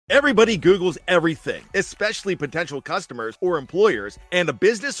Everybody Googles everything, especially potential customers or employers, and a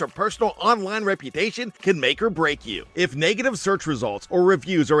business or personal online reputation can make or break you. If negative search results or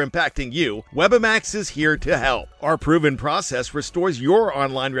reviews are impacting you, Webamax is here to help. Our proven process restores your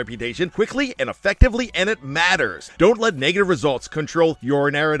online reputation quickly and effectively, and it matters. Don't let negative results control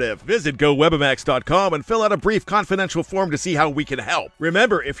your narrative. Visit GoWebamax.com and fill out a brief confidential form to see how we can help.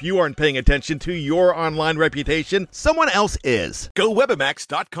 Remember, if you aren't paying attention to your online reputation, someone else is.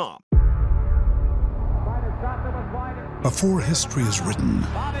 GoWebamax.com. Before history is written,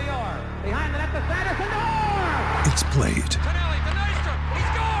 it's played.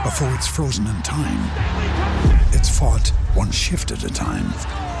 Before it's frozen in time, it's fought one shift at a time.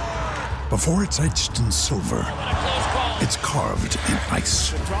 Before it's etched in silver, it's carved in ice.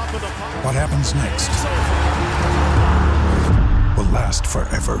 What happens next will last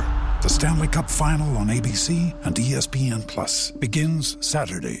forever. The Stanley Cup Final on ABC and ESPN Plus begins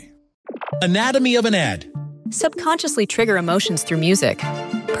Saturday. Anatomy of an ad. Subconsciously trigger emotions through music.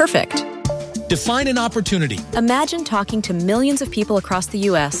 Perfect. Define an opportunity. Imagine talking to millions of people across the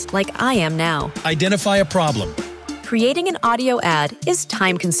U.S. like I am now. Identify a problem. Creating an audio ad is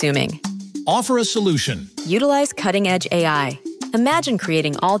time-consuming. Offer a solution. Utilize cutting-edge AI. Imagine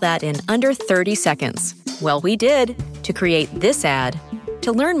creating all that in under 30 seconds. Well, we did to create this ad.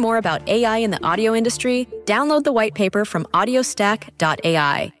 To learn more about AI in the audio industry, download the white paper from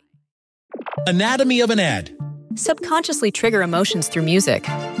audiostack.ai. Anatomy of an ad. Subconsciously trigger emotions through music.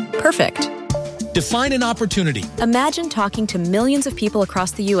 Perfect. Define an opportunity. Imagine talking to millions of people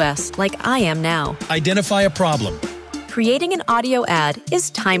across the U.S. like I am now. Identify a problem. Creating an audio ad is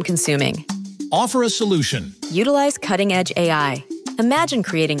time-consuming. Offer a solution. Utilize cutting-edge AI. Imagine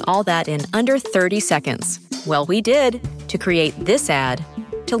creating all that in under 30 seconds. Well, we did to create this ad.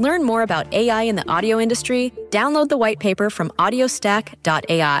 To learn more about AI in the audio industry, download the white paper from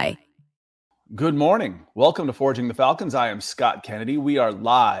audiostack.ai. Good morning. Welcome to Forging the Falcons. I am Scott Kennedy. We are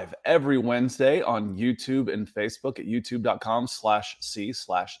live every Wednesday on YouTube and Facebook at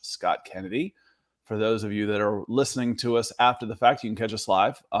youtube.com/c/Scott Kennedy. For those of you that are listening to us after the fact, you can catch us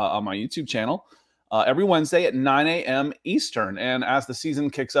live on my YouTube channel every Wednesday at 9 a.m. Eastern. And as the season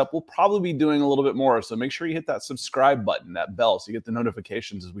kicks up, we'll probably be doing a little bit more. So make sure you hit that subscribe button, that bell, so you get the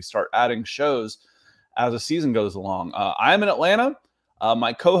notifications as we start adding shows as the season goes along. I'm in Atlanta.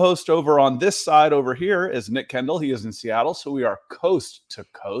 My co-host over on this side over here is Nick Kendall. He is in Seattle, so we are coast to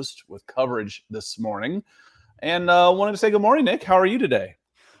coast with coverage this morning. And wanted to say good morning, Nick. How are you today?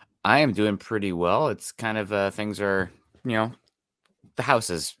 I am doing pretty well. It's kind of things are, the house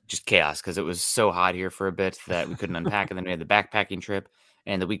is just chaos because it was so hot here for a bit that we couldn't unpack. And then we had the backpacking trip.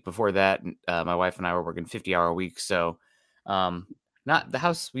 And the week before that, my wife and I were working 50-hour weeks. So not the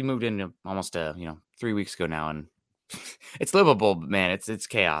house we moved in almost 3 weeks ago now. And it's livable, but man, it's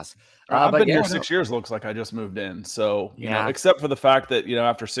chaos. I've been here 6 years. Looks like I just moved in. So, you know, except for the fact that,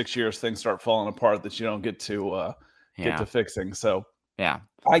 after 6 years, things start falling apart that you don't get to fixing. So, yeah,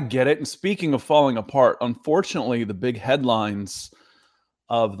 I get it. And speaking of falling apart, unfortunately, the big headlines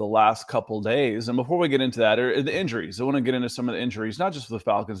of the last couple days, and before we get into that, are the injuries. I want to get into some of the injuries, not just for the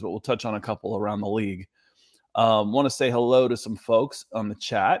Falcons, but we'll touch on a couple around the league. Want to say hello to some folks on the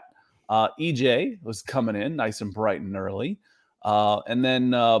chat. EJ was coming in nice and bright and early. And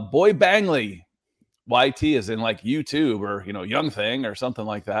then Boy Bangley, YT is in like YouTube or, Young Thing or something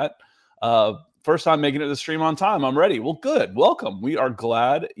like that. First time making it to the stream on time. I'm ready. Well, good. Welcome. We are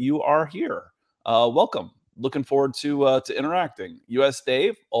glad you are here. Welcome. Looking forward to interacting. US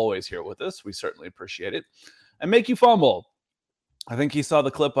Dave, always here with us. We certainly appreciate it. And Make You Fumble. I think he saw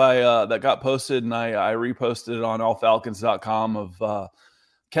the clip that got posted, and I reposted it on allfalcons.com of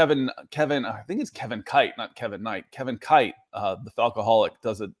Kevin, I think it's Kevin Kite, not Kevin Knight. Kevin Kite, the Falcoholic,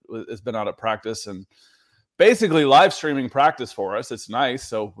 has been out at practice and basically live streaming practice for us. It's nice.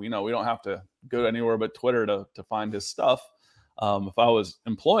 So, we don't have to go anywhere but Twitter to find his stuff. If I was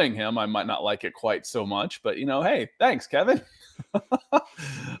employing him, I might not like it quite so much, but hey, thanks, Kevin.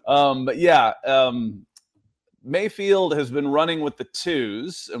 But yeah, Mayfield has been running with the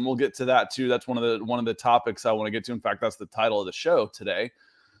twos, and we'll get to that too. That's one of the topics I want to get to. In fact, that's the title of the show today.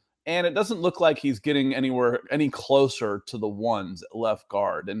 And it doesn't look like he's getting any closer to the ones at left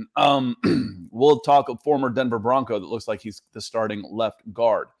guard. And we'll talk a former Denver Bronco that looks like he's the starting left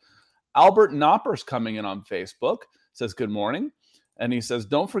guard. Albert Knopper's coming in on Facebook, says good morning. And he says,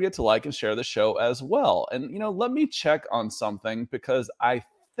 don't forget to like and share the show as well. And, let me check on something, because I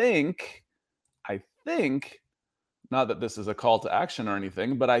think, not that this is a call to action or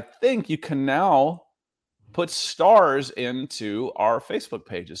anything, but I think you can now put stars into our Facebook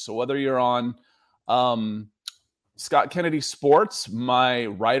pages. So whether you're on Scott Kennedy Sports, my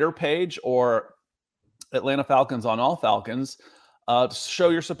writer page, or Atlanta Falcons on all Falcons. To show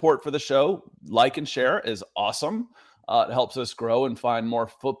your support for the show, like and share is awesome. It helps us grow and find more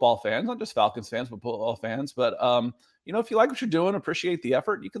football fans, not just Falcons fans, but football fans. But, if you like what you're doing, appreciate the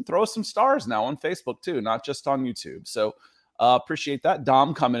effort, you can throw us some stars now on Facebook too, not just on YouTube. So appreciate that.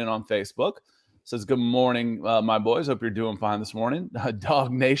 Dom coming in on Facebook says, good morning, my boys. Hope you're doing fine this morning.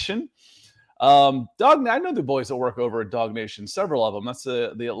 Dog Nation. I know the boys that work over at Dog Nation, several of them. That's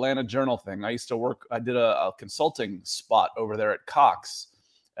the Atlanta Journal thing. I did a consulting spot over there at Cox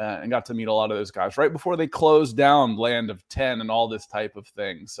and got to meet a lot of those guys right before they closed down Land of 10 and all this type of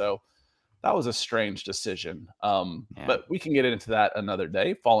thing. So that was a strange decision. But we can get into that another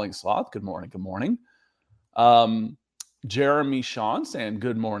day. Falling Sloth, good morning. Good morning. Jeremy Sean saying,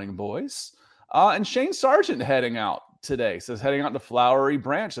 good morning, boys. And Shane Sargent heading out today, says heading out to Flowery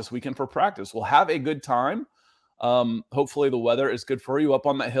Branch this weekend for practice. We'll have a good time. Hopefully the weather is good for you up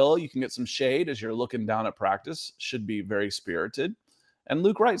on that hill. You can get some shade as you're looking down at practice. Should be very spirited. And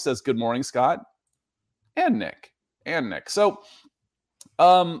Luke Wright says, good morning, Scott and Nick. So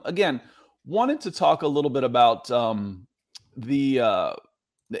again, wanted to talk a little bit about the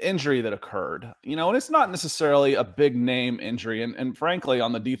injury that occurred, and it's not necessarily a big name injury. And frankly,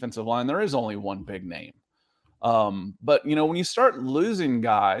 on the defensive line, there is only one big name. But when you start losing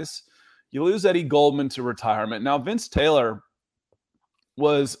guys, you lose Eddie Goldman to retirement. Now, Vince Taylor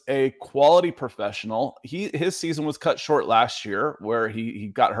was a quality professional. His season was cut short last year where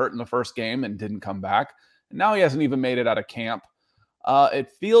he got hurt in the first game and didn't come back. And now he hasn't even made it out of camp. It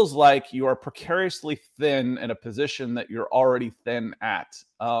feels like you are precariously thin in a position that you're already thin at.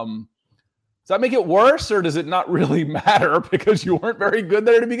 Does that make it worse, or does it not really matter because you weren't very good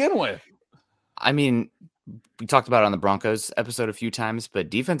there to begin with? I mean, we talked about it on the Broncos episode a few times,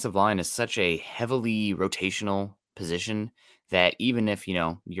 but defensive line is such a heavily rotational position that even if,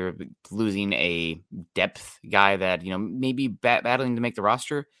 you're losing a depth guy that, maybe battling to make the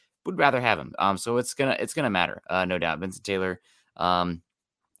roster, would rather have him. So it's gonna matter. No doubt. Vincent Taylor,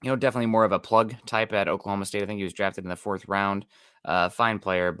 definitely more of a plug type at Oklahoma State. I think he was drafted in the 4th round. Fine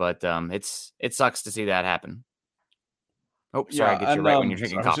player, but it sucks to see that happen. Oh, sorry, I get you right when you're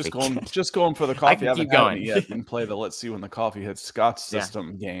drinking coffee. Just going for the coffee. I can keep going. Yet and play the let's see when the coffee hits Scott's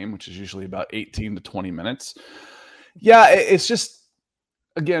system game, which is usually about 18 to 20 minutes. Yeah, it's just,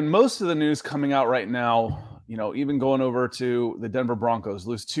 again, most of the news coming out right now, even going over to the Denver Broncos,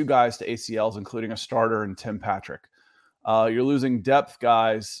 lose 2 guys to ACLs, including a starter and Tim Patrick. You're losing depth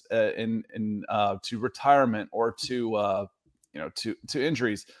guys to retirement or to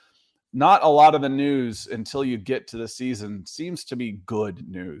injuries. Not a lot of the news until you get to the season seems to be good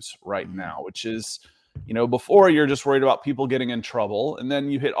news right now, which is, before you're just worried about people getting in trouble. And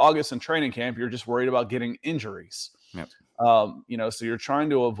then you hit August and training camp, you're just worried about getting injuries. Yep. So you're trying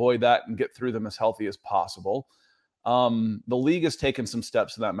to avoid that and get through them as healthy as possible. The league has taken some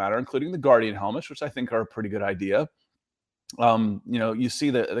steps in that matter, including the Guardian helmets, which I think are a pretty good idea. You see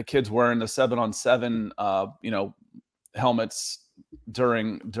the kids wearing the 7-on-7, helmets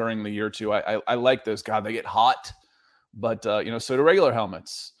during the year too. I like those. God, they get hot, but so do regular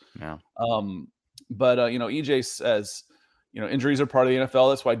helmets. Yeah. EJ says, injuries are part of the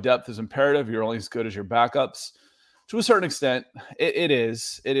NFL. That's why depth is imperative. You're only as good as your backups. To a certain extent, it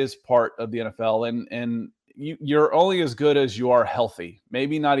is part of the NFL, and you're only as good as you are healthy.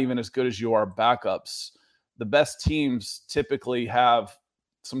 Maybe not even as good as you are backups. The best teams typically have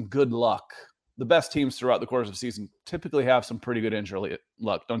some good luck. The best teams throughout the course of the season typically have some pretty good injury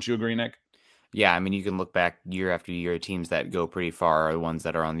luck. Don't you agree, Nick? Yeah, I mean, you can look back year after year. Teams that go pretty far are the ones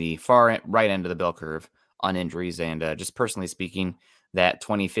that are on the far right end of the bell curve on injuries. And just personally speaking, that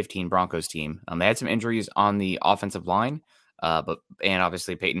 2015 Broncos team, they had some injuries on the offensive line, and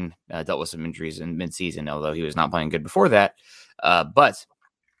obviously Peyton dealt with some injuries in midseason, although he was not playing good before that. But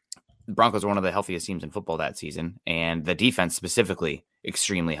the Broncos were one of the healthiest teams in football that season, and the defense specifically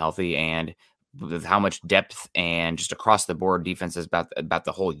extremely healthy. And with how much depth and just across the board defense is about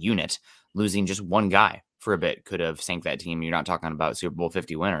the whole unit, losing just one guy for a bit could have sank that team. You're not talking about Super Bowl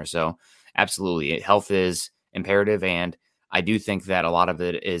 50 winner. So absolutely, health is imperative. And I do think that a lot of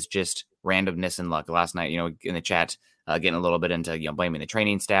it is just randomness and luck. Last night, in the chat, getting a little bit into, blaming the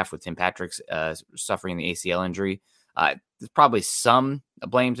training staff with Tim Patrick's suffering the ACL injury. There's probably some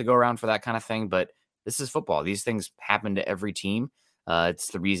blame to go around for that kind of thing, but this is football. These things happen to every team. It's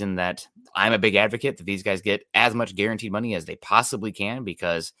the reason that I'm a big advocate that these guys get as much guaranteed money as they possibly can,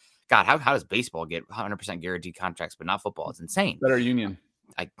 because God, how does baseball get 100% guaranteed contracts, but not football? It's insane. Better union.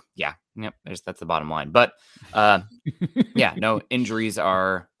 that's the bottom line. But no, injuries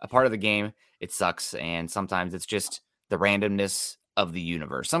are a part of the game. It sucks. And sometimes it's just the randomness of the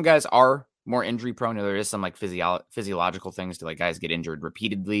universe. Some guys are more injury prone. There is some like physiological things to like guys get injured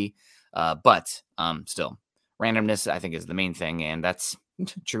repeatedly. But still, randomness, I think, is the main thing. And that's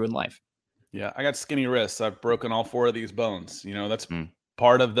true in life. Yeah, I got skinny wrists. I've broken all 4 of these bones. That's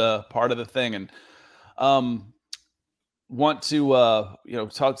part of the thing. And want to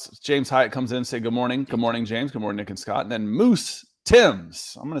talk. James Hyatt comes in and say good morning. Good morning, James. Good morning, Nick and Scott. And then Moose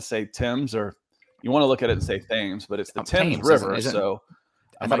Thames. I'm going to say Thames, or you want to look at it and say Thames, but it's the Thames River. So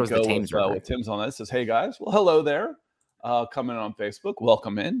I thought it was the Thames River. With Thames on that. It says, hey guys. Well, hello there. Coming on Facebook.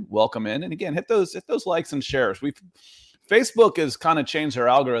 Welcome in. And again, hit those likes and shares. Facebook has kind of changed their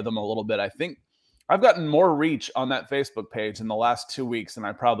algorithm a little bit. I think I've gotten more reach on that Facebook page in the last 2 weeks than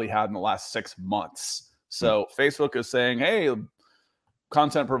I probably had in the last 6 months. So Facebook is saying, hey,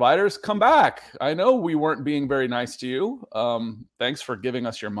 content providers, come back. I know we weren't being very nice to you. Thanks for giving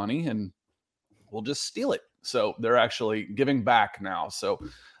us your money, and we'll just steal it. So they're actually giving back now. So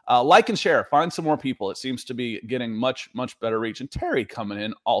like and share. Find some more people. It seems to be getting much, much better reach. And Terry coming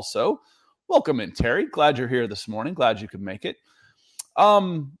in also. Welcome in, Terry. Glad you're here this morning. Glad you could make it.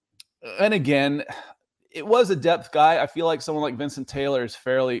 And again, it was a depth guy. I feel like someone like Vincent Taylor is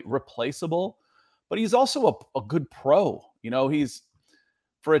fairly replaceable, but he's also a good pro. He's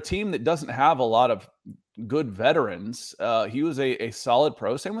for a team that doesn't have a lot of good veterans. He was a solid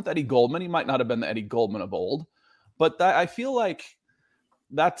pro. Same with Eddie Goldman. He might not have been the Eddie Goldman of old, but I feel like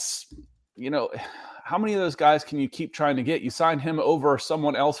that's, how many of those guys can you keep trying to get? You sign him over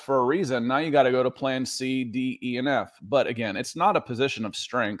someone else for a reason. Now you got to go to plan C, D, E, and F. But again, it's not a position of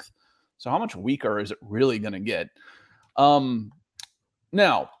strength. So how much weaker is it really going to get?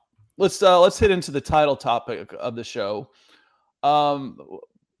 Now let's hit into the title topic of the show.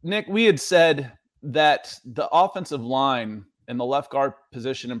 Nick, we had said that the offensive line and the left guard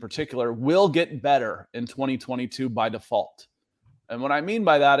position in particular will get better in 2022 by default. And what I mean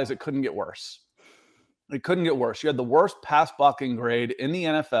by that is it couldn't get worse. It couldn't get worse. You had the worst pass blocking grade in the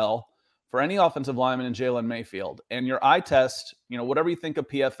NFL for any offensive lineman in Jalen Mayfield. And your eye test, whatever you think of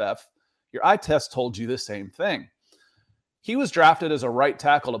PFF, your eye test told you the same thing. He was drafted as a right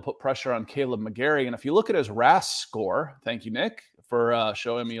tackle to put pressure on Caleb McGarry. And if you look at his RAS score, thank you, Nick, for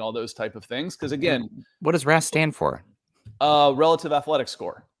showing me all those type of things. Because again, what does RAS stand for? Relative athletic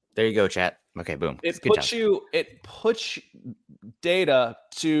score. There you go, chat. Okay, boom. It puts data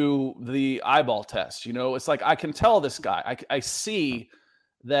to the eyeball test. It's like, I can tell this guy. I see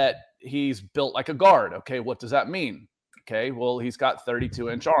that he's built like a guard. Okay, what does that mean? Okay, well, he's got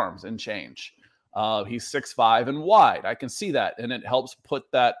 32-inch arms and change. He's 6'5" and wide. I can see that, and it helps put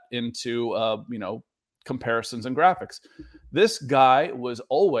that into comparisons and graphics. This guy was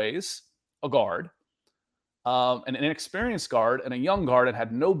always a guard, an inexperienced guard, and a young guard, and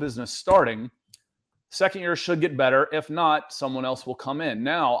had no business starting. Second year should get better. If not, someone else will come in.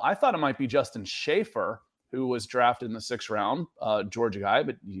 Now, I thought it might be Justin Schaefer, who was drafted in the 6th round, Georgia guy,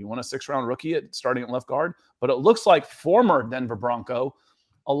 but you want a 6th-round rookie starting at left guard? But it looks like former Denver Bronco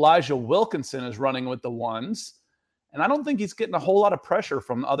Elijah Wilkinson is running with the ones. And I don't think he's getting a whole lot of pressure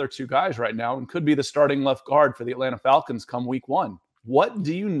from the other 2 guys right now, and could be the starting left guard for the Atlanta Falcons come week 1. What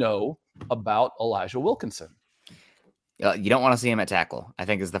do you know about Elijah Wilkinson? You don't want to see him at tackle, I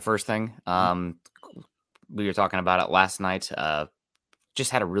think, is the first thing. We were talking about it last night.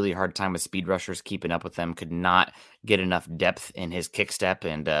 Just had a really hard time with speed rushers, keeping up with them. Could not get enough depth in his kick step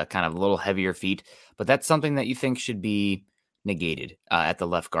and kind of a little heavier feet. But that's something that you think should be negated at the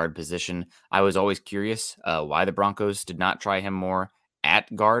left guard position. I was always curious why the Broncos did not try him more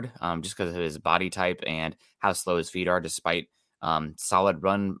at guard, just because of his body type and how slow his feet are, despite solid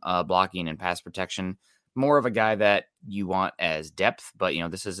run blocking and pass protection. More of a guy that you want as depth, but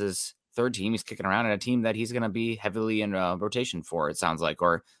this is his 3rd team. He's kicking around in a team that he's going to be heavily in rotation for, it sounds like,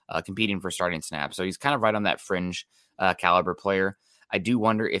 or competing for starting snaps. So he's kind of right on that fringe caliber player. I do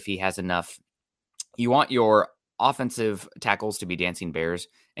wonder if he has enough. You want your offensive tackles to be dancing bears,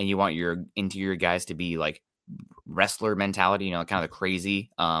 and you want your interior guys to be like wrestler mentality, kind of the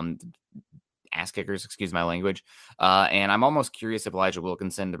crazy ass kickers, excuse my language. And I'm almost curious if Elijah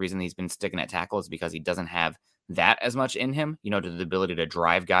Wilkinson, the reason he's been sticking at tackle is because he doesn't have that as much in him, to the ability to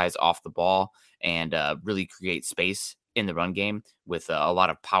drive guys off the ball and really create space in the run game with a lot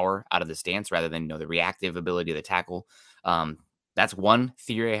of power out of the stance rather than, the reactive ability of the tackle. That's one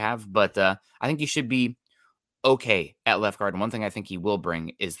theory I have, but I think he should be okay at left guard. And one thing I think he will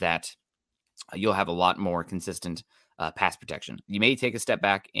bring is that you'll have a lot more consistent pass protection. You may take a step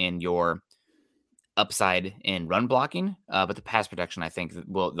back in your upside in run blocking, but the pass protection, I think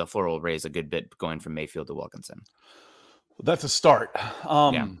the floor will raise a good bit going from Mayfield to Wilkinson. That's a start.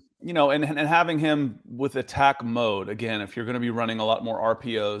 Yeah. And having him with attack mode, again, if you're going to be running a lot more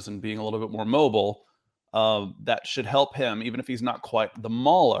RPOs and being a little bit more mobile, that should help him, even if he's not quite the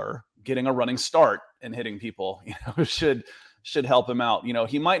mauler, getting a running start and hitting people, should help him out.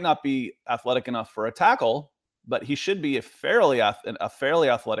 He might not be athletic enough for a tackle, but he should be a fairly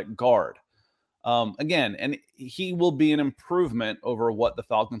athletic guard. Again, and he will be an improvement over what the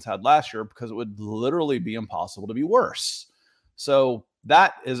Falcons had last year, because it would literally be impossible to be worse. So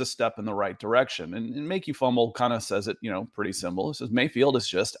that is a step in the right direction. And Make You Fumble kind of says it, pretty simple. It says Mayfield is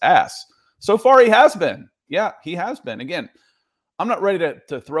just ass. So far, he has been. Yeah, he has been. Again, I'm not ready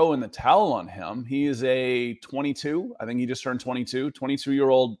to throw in the towel on him. He is a 22. I think he just turned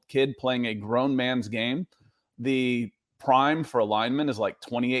 22-year-old kid playing a grown man's game. The prime for alignment is like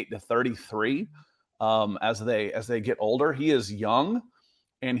 28 to 33 as they get older. He is young,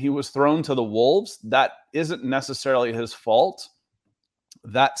 and he was thrown to the wolves. That isn't necessarily his fault.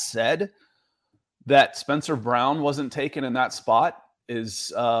 That said, that Spencer Brown wasn't taken in that spot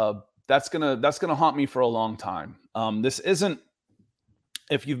is that's gonna haunt me for a long time. This isn't,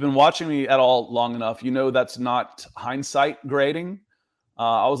 if you've been watching me at all long enough, that's not hindsight grading.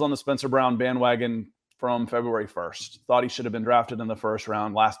 I was on the Spencer Brown bandwagon from February 1st. Thought he should have been drafted in the first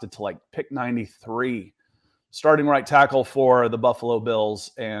round, lasted to like pick 93. Starting right tackle for the Buffalo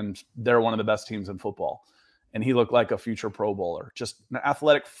Bills, and they're one of the best teams in football. And he looked like a future Pro Bowler, just an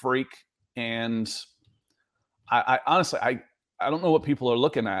athletic freak. And I honestly, I don't know what people are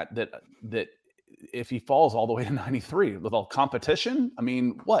looking at that if he falls all the way to 93 with all competition. I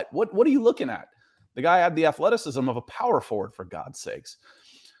mean, what are you looking at? The guy had the athleticism of a power forward, for God's sakes.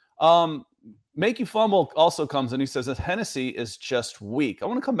 Make You Fumble also comes in. He says that Hennessy is just weak. I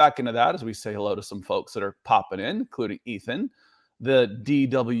want to come back into that as we say hello to some folks that are popping in, including Ethan, the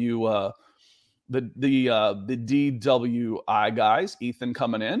DWI guys. Ethan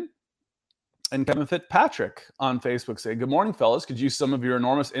coming in, and Kevin Fitzpatrick on Facebook saying, "Good morning, fellas. Could use some of your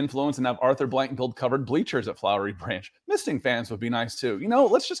enormous influence and have Arthur Blank build covered bleachers at Flowery Branch. Misting fans would be nice too.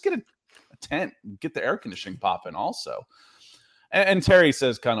 Let's just get a tent, get the air conditioning popping also." And Terry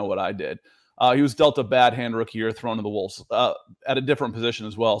says kind of what I did. He was dealt a bad hand rookie year, thrown to the wolves at a different position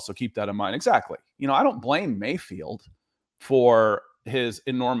as well. So keep that in mind. Exactly. I don't blame Mayfield for his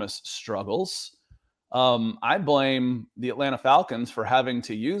enormous struggles. I blame the Atlanta Falcons for having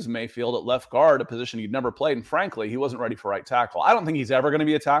to use Mayfield at left guard, a position he'd never played. And frankly, he wasn't ready for right tackle. I don't think he's ever going to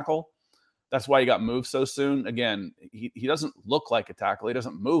be a tackle. That's why he got moved so soon. Again, he doesn't look like a tackle. He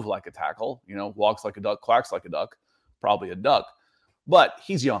doesn't move like a tackle. Walks like a duck, quacks like a duck, probably a duck. But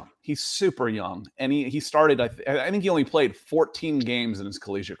he's young. He's super young. And he started, I think he only played 14 games in his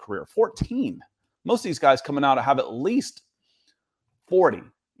collegiate career. 14. Most of these guys coming out have at least 40.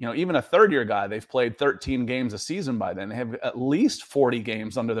 Even a third-year guy, they've played 13 games a season by then. They have at least 40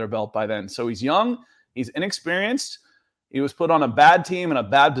 games under their belt by then. So he's young. He's inexperienced. He was put on a bad team in a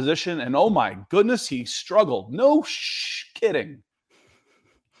bad position. And, oh, my goodness, he struggled. No kidding.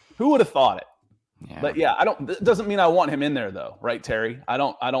 Who would have thought it? Yeah. But yeah, it doesn't mean I want him in there though, right, Terry? I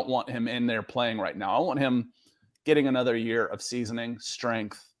don't want him in there playing right now. I want him getting another year of seasoning,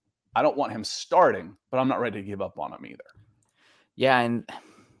 strength. I don't want him starting, but I'm not ready to give up on him either. Yeah, and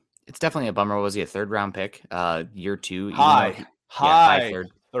it's definitely a bummer. Was he a third round pick? Year two, high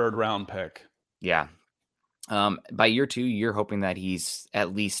third round pick. Yeah. By year two, you're hoping that he's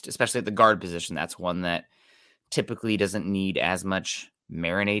at least, especially at the guard position, that's one that typically doesn't need as much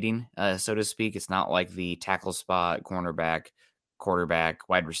marinating, so to speak. It's not like the tackle spot, cornerback, quarterback,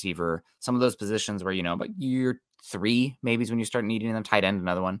 wide receiver, some of those positions where, but year three maybe is when you start needing them. Tight end,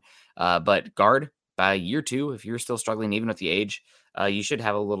 another one. But guard, by year two, if you're still struggling, even with the age, you should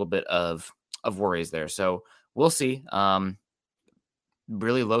have a little bit of worries there. So we'll see.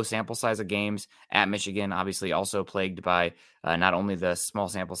 Really low sample size of games at Michigan, obviously also plagued by not only the small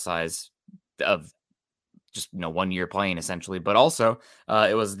sample size of just 1 year playing essentially, but also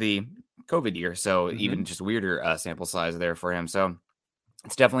it was the COVID year. So even just weirder sample size there for him. So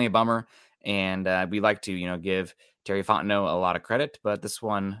it's definitely a bummer. And we like to, give Terry Fontenot a lot of credit, but this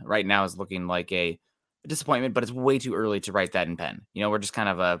one right now is looking like a disappointment, but it's way too early to write that in pen. We're just kind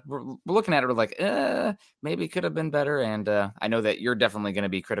of, we're looking at it. We're like, maybe it could have been better. And I know that you're definitely going to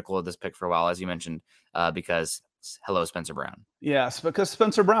be critical of this pick for a while, as you mentioned, because hello, Spencer Brown. Yes, because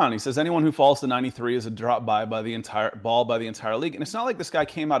Spencer Brown, he says anyone who falls to 93 is a drop by the entire league. And it's not like this guy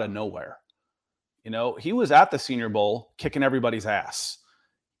came out of nowhere. He was at the Senior Bowl kicking everybody's ass.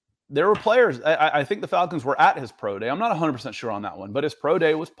 There were players. I think the Falcons were at his pro day. I'm not 100% sure on that one, but his pro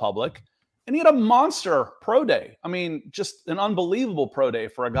day was public. And he had a monster pro day. I mean, just an unbelievable pro day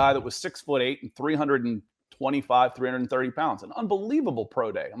for a guy that was 6'8" and 325, 330 pounds. An unbelievable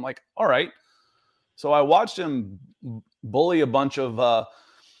pro day. I'm like, all right. So I watched him bully a bunch of guys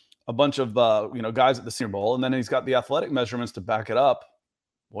at the Senior Bowl, and then he's got the athletic measurements to back it up.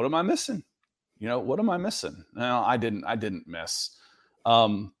 What am I missing? What am I missing? No, I didn't miss.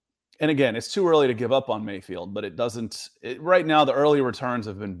 And again, it's too early to give up on Mayfield, but right now the early returns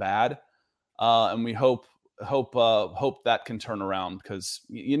have been bad. And we hope that can turn around, because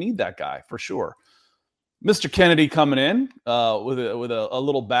you need that guy for sure. Mr. Kennedy coming in with a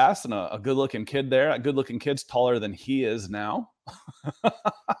little bass and a good-looking kid there. A good-looking kid's taller than he is now.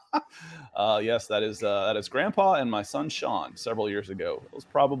 Yes, that is Grandpa and my son Sean several years ago. It was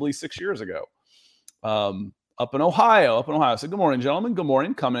probably 6 years ago. Up in Ohio. So good morning, gentlemen. Good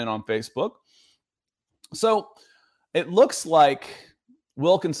morning. Coming in on Facebook. So it looks like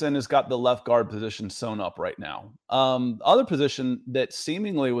Wilkinson has got the left guard position sewn up right now. Other position that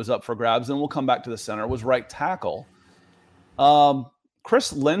seemingly was up for grabs, and we'll come back to the center, was right tackle.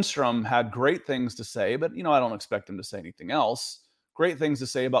 Chris Lindstrom had great things to say, but I don't expect him to say anything else. Great things to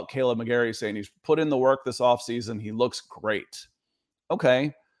say about Caleb McGarry, saying he's put in the work this offseason. He looks great.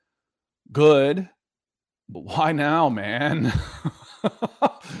 Okay, good. But why now, man?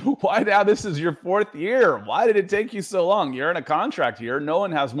 Why now? This is your fourth year. Why did it take you so long? You're in a contract year. No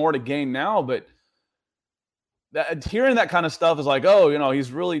one has more to gain now, but hearing that kind of stuff is like, oh,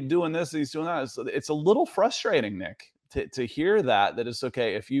 he's really doing this, he's doing that. It's a little frustrating, Nick, to hear that it's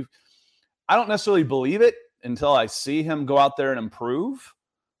okay. I don't necessarily believe it until I see him go out there and improve.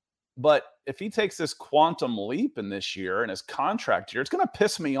 But if he takes this quantum leap in this year, in his contract year, it's going to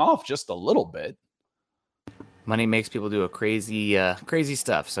piss me off just a little bit. Money makes people do a crazy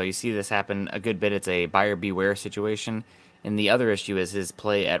stuff. So you see this happen a good bit. It's a buyer beware situation. And the other issue is his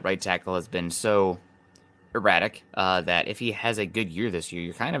play at right tackle has been so erratic that if he has a good year this year,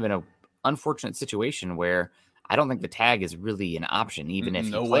 you're kind of in an unfortunate situation where I don't think the tag is really an option, even if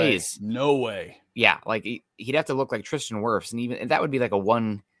he plays. No way. Yeah, like he'd have to look like Tristan Wirfs, and that would be like a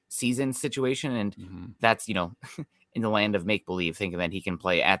one season situation, and that's in the land of make believe, thinking that he can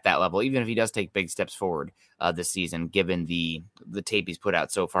play at that level, even if he does take big steps forward this season, given the tape he's put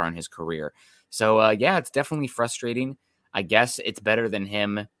out so far in his career. So yeah, it's definitely frustrating. I guess it's better than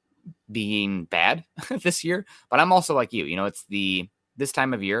him being bad this year, but I'm also like you. It's this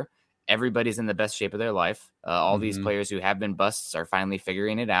time of year. Everybody's in the best shape of their life. All these players who have been busts are finally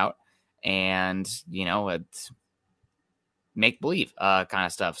figuring it out. And, it's make believe kind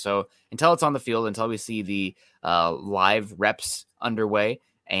of stuff. So until it's on the field, until we see the live reps underway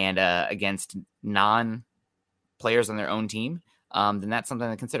and against non-players on their own team, then that's something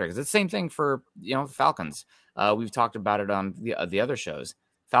to consider. Because it's the same thing for, Falcons. We've talked about it on the other shows.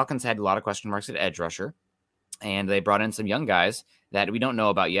 Falcons had a lot of question marks at edge rusher. And they brought in some young guys that we don't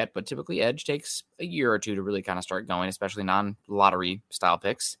know about yet, but typically edge takes a year or two to really kind of start going, especially non-lottery style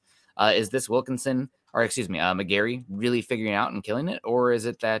picks. Is this McGarry really figuring out and killing it? Or is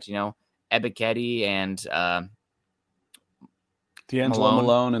it that, Ebiketie and D'Angelo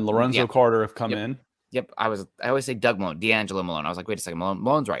Malone and Lorenzo Carter have come in? Yep. I always say Doug Malone, D'Angelo Malone. I was like, wait a second,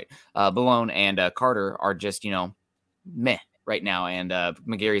 Malone's right. Malone and Carter are just, meh right now. And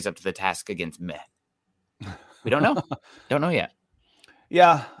McGarry's up to the task against meh. We don't know. Don't know yet.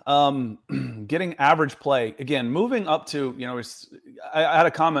 Yeah. Getting average play. Again, moving up to, I had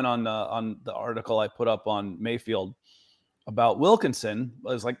a comment on the article I put up on Mayfield about Wilkinson. It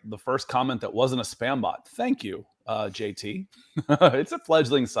was like the first comment that wasn't a spam bot. Thank you, JT. It's a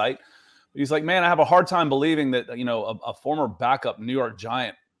fledgling site. But he's like, man, I have a hard time believing that, a former backup New York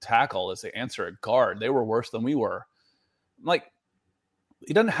Giant tackle is the answer at guard. They were worse than we were. I'm like,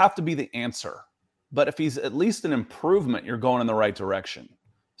 he doesn't have to be the answer. But if he's at least an improvement, you're going in the right direction.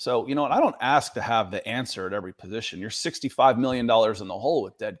 So, I don't ask to have the answer at every position. You're $65 million in the hole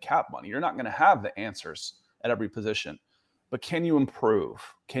with dead cap money. You're not going to have the answers at every position. But can you improve?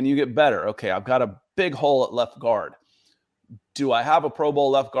 Can you get better? Okay, I've got a big hole at left guard. Do I have a Pro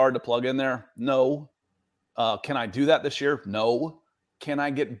Bowl left guard to plug in there? No. Can I do that this year? No. Can I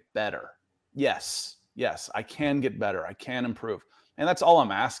get better? Yes, I can get better. I can improve. And that's all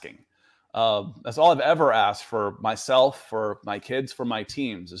I'm asking. That's all I've ever asked for myself, for my kids, for my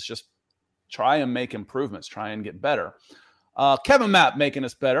teams, is just try and make improvements, try and get better. Kevin Mapp making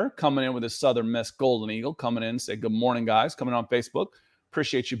us better, coming in with his Southern Miss Golden Eagle, coming in, say good morning, guys, coming on Facebook.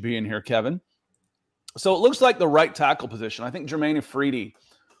 Appreciate you being here, Kevin. So it looks like the right tackle position. I think Jermaine Afridi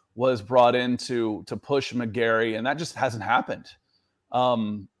was brought in to push McGarry, and that just hasn't happened.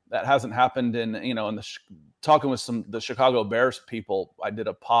 That hasn't happened in talking with the Chicago Bears people. I did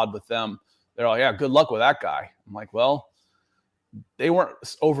a pod with them they're like, yeah, good luck with that guy. I'm like, well, they weren't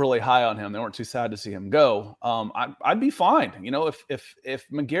overly high on him. They weren't too sad to see him go. I'd be fine. If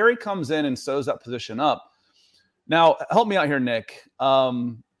McGarry comes in and sews that position up. Now, help me out here, Nick.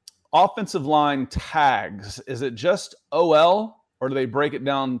 Offensive line tags, is it just OL or do they break it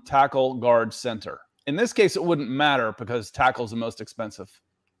down tackle, guard, center? In this case, it wouldn't matter because tackle is the most expensive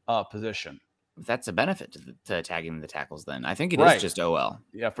position. That's a benefit to tagging the tackles then. I think it is just OL.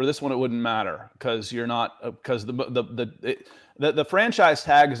 Yeah, for this one, it wouldn't matter because you're not because the franchise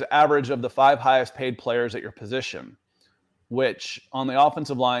tag is average of the 5 highest paid players at your position, which on the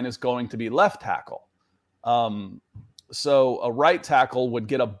offensive line is going to be left tackle. So a right tackle would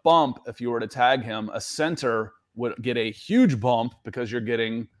get a bump if you were to tag him. A center would get a huge bump because you're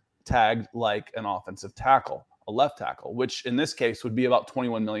getting tagged like an offensive tackle, a left tackle, which in this case would be about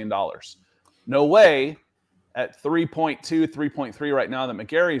 $21 million. No way at 3.2, 3.3 right now that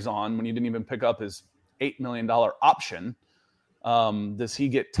McGarry's on, when you didn't even pick up his $8 million option, does he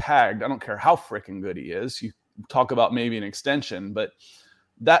get tagged? I don't care how freaking good he is. You talk about maybe an extension, but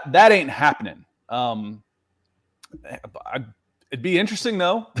that ain't happening. It'd be interesting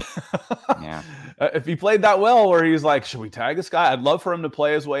though. Yeah. If he played that well, where he's like, should we tag this guy? I'd love for him to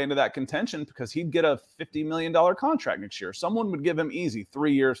play his way into that contention because he'd get a $50 million contract next year. Someone would give him easy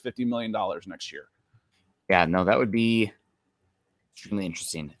 3 years, $50 million next year. Yeah, no, that would be extremely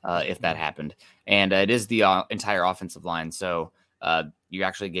interesting if that happened. And it is the entire offensive line. So you're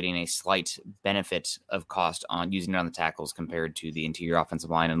actually getting a slight benefit of cost on using it on the tackles compared to the interior offensive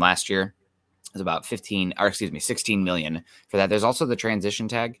line. And last year, is about 16 million for that. There's also the transition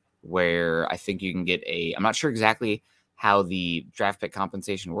tag where I think you can get I'm not sure exactly how the draft pick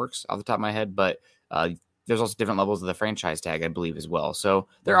compensation works off the top of my head, but there's also different levels of the franchise tag, I believe, as well. So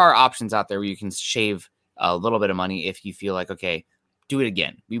there are options out there where you can shave a little bit of money if you feel like, okay, do it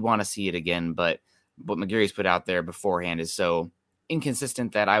again. We want to see it again. But what McGarry's put out there beforehand is so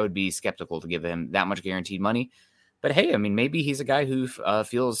inconsistent that I would be skeptical to give him that much guaranteed money. But hey, I mean, maybe he's a guy who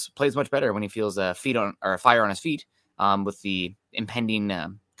plays much better when he feels a fire on his feet with the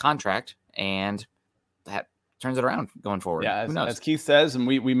impending contract, and that turns it around going forward. Yeah, as Keith says, and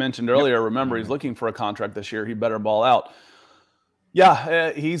we mentioned earlier, remember he's looking for a contract this year. He better ball out.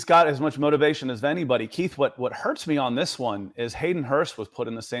 Yeah, he's got as much motivation as anybody. Keith, what hurts me on this one is Hayden Hurst was put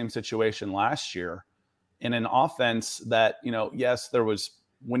in the same situation last year in an offense that, yes, there was.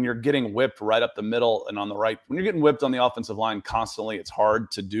 When you're getting whipped right up the middle and on the right, when you're getting whipped on the offensive line constantly, it's hard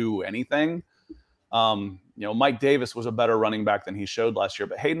to do anything. Mike Davis was a better running back than he showed last year,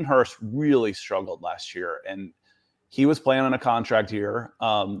 but Hayden Hurst really struggled last year, and he was playing on a contract here.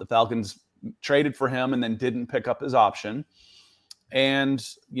 The Falcons traded for him and then didn't pick up his option. And,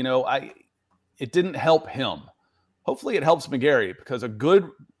 it didn't help him. Hopefully it helps McGarry because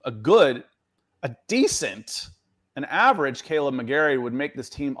an average Caleb McGarry would make this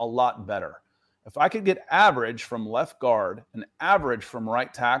team a lot better. If I could get average from left guard and average from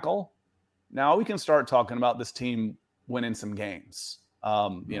right tackle, now we can start talking about this team winning some games.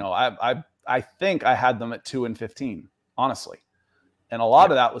 I think I had them at 2-15, honestly. And a lot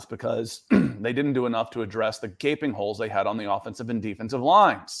of that was because they didn't do enough to address the gaping holes they had on the offensive and defensive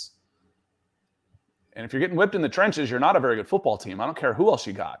lines. And if you're getting whipped in the trenches, you're not a very good football team. I don't care who else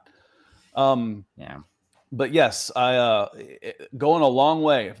you got. Yeah. But yes, going a long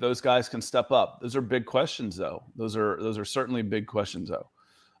way if those guys can step up. Those are big questions, though. Those are certainly big questions, though.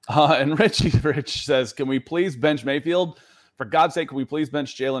 And Rich says, "Can we please bench Mayfield? For God's sake, can we please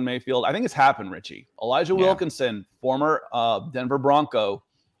bench Jalen Mayfield?" I think it's happened, Richie. Elijah Wilkinson, former Denver Bronco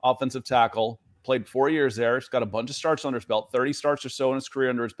offensive tackle, played 4 years there. He's got a bunch of starts under his belt, 30 starts or so in his career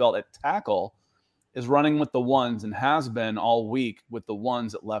under his belt at tackle. Is running with the ones and has been all week with the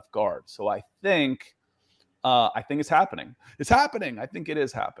ones at left guard. So I think it's happening. It's happening. I think it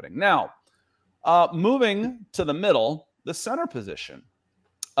is happening. Now, moving to the middle, the center position.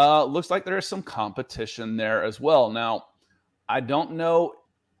 Looks like there is some competition there as well. Now, I don't know.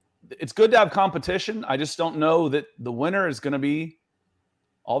 It's good to have competition. I just don't know that the winner is going to be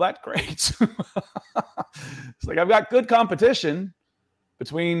all that great. It's like I've got good competition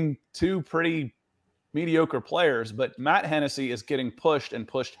between two pretty mediocre players, but Matt Hennessy is getting pushed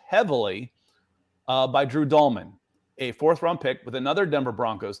heavily by Drew Dahlman, a 4th-round pick with another Denver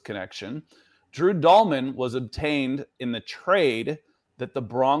Broncos connection. Drew Dahlman was obtained in the trade that the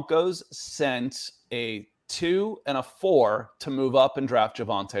Broncos sent a 2 and a 4 to move up and draft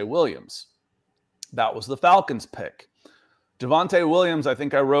Javonte Williams. That was the Falcons pick. Javonte Williams, I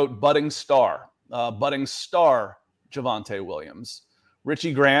think I wrote budding star Javonte Williams.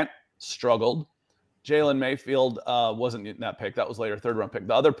 Richie Grant struggled. Jalen Mayfield wasn't in that pick. That was later, 3rd round pick.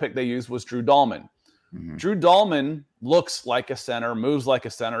 The other pick they used was Drew Dahlman. Mm-hmm. Drew Dahlman looks like a center, moves like a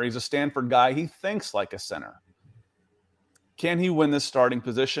center. He's a Stanford guy. He thinks like a center. Can he win this starting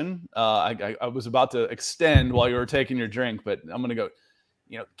position? I was about to extend while you were taking your drink, but I'm going to go.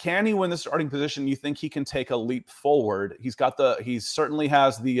 Can he win the starting position? You think he can take a leap forward? He certainly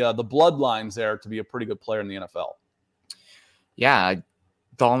has the bloodlines there to be a pretty good player in the NFL. Yeah,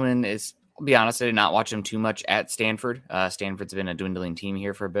 Dahlman is. I'll be honest, I did not watch him too much at Stanford. Stanford's been a dwindling team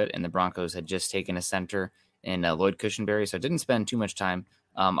here for a bit, and the Broncos had just taken a center in Lloyd Cushenberry, so I didn't spend too much time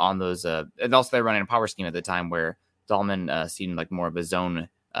on those. And also, they're running a power scheme at the time where Dahlman seemed like more of a zone,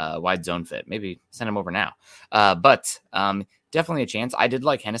 wide zone fit. Maybe send him over now. But definitely a chance. I did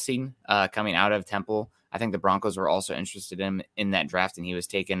like Hennessy coming out of Temple. I think the Broncos were also interested in that draft, and he was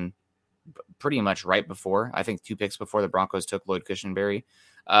taken pretty much right before. I think 2 picks before the Broncos took Lloyd Cushenberry.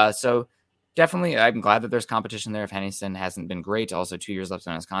 So definitely, I'm glad that there's competition there if Henningsen hasn't been great. Also, 2 years left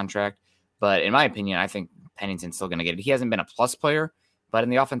on his contract. But in my opinion, I think Henningsen's still going to get it. He hasn't been a plus player, but in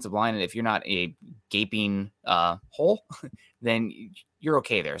the offensive line, if you're not a gaping hole, then you're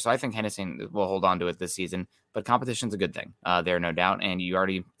okay there. So I think Henningsen will hold on to it this season. But competition's a good thing there, no doubt. And you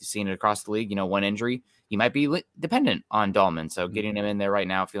already seen it across the league. One injury, you might be dependent on Dahlman. So getting him in there right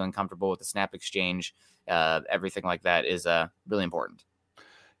now, feeling comfortable with the snap exchange, everything like that is really important.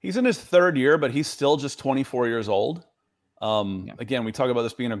 He's in his 3rd year, but he's still just 24 years old. Again, we talk about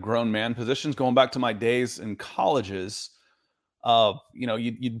this being a grown man positions. Going back to my days in colleges,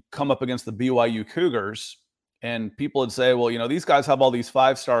 you'd come up against the BYU Cougars, and people would say, well, these guys have all these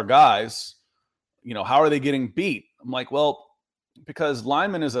 5-star guys. How are they getting beat? I'm like, well, because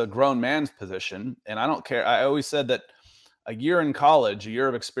lineman is a grown man's position, and I don't care. I always said that a year in college, a year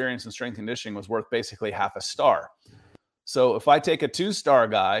of experience in strength and conditioning was worth basically half a star. So if I take a 2-star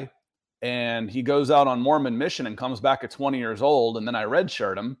guy and he goes out on Mormon mission and comes back at 20 years old, and then I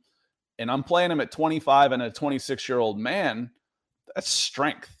redshirt him and I'm playing him at 25 and a 26-year-old man, that's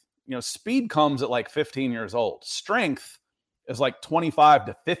strength. Speed comes at like 15 years old. Strength is like 25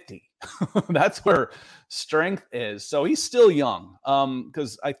 to 50. That's where strength is. So he's still young.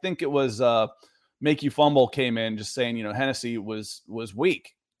 Because I think it was Make You Fumble came in just saying, Hennessy was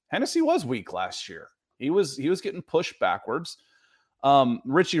weak. Hennessy was weak last year. He was getting pushed backwards.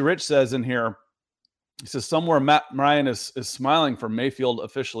 Richie Rich says in here, he says somewhere Matt Ryan is smiling for Mayfield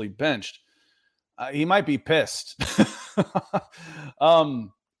officially benched. He might be pissed.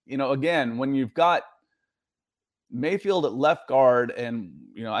 Again, when you've got Mayfield at left guard, and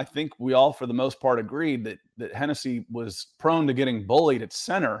I think we all for the most part agreed that Hennessy was prone to getting bullied at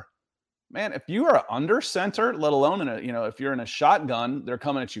center. Man, if you are under center, let alone if you're in a shotgun, they're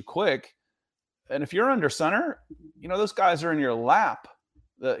coming at you quick. And if you're under center, those guys are in your lap.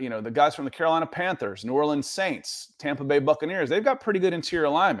 The guys from the Carolina Panthers, New Orleans Saints, Tampa Bay Buccaneers, they've got pretty good interior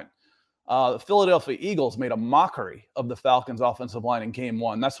alignment. The Philadelphia Eagles made a mockery of the Falcons offensive line in game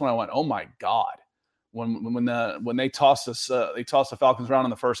 1. That's when I went, oh my God, when they tossed the Falcons around in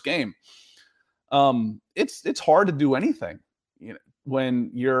the first game. It's hard to do anything, when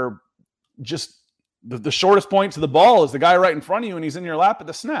you're just the shortest point to the ball is the guy right in front of you and he's in your lap at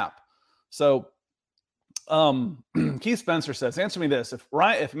the snap. So Keith Spencer says, answer me this.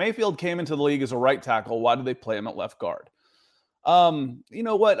 If Mayfield came into the league as a right tackle, why did they play him at left guard? You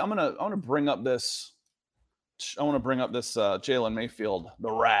know what? I want to bring up this Jalen Mayfield,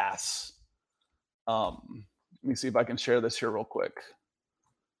 the RAS. Let me see if I can share this here real quick.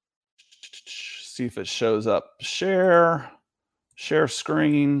 See if it shows up. Share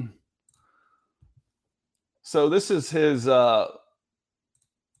screen. So this is his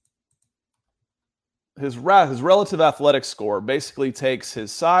relative athletic score. Basically takes his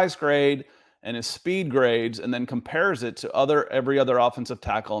size grade and his speed grades and then compares it to every other offensive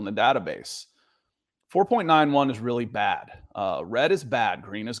tackle in the database. 4.91 is really bad. Red is bad.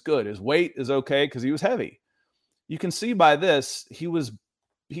 Green is good. His weight is okay because he was heavy. You can see by this, he's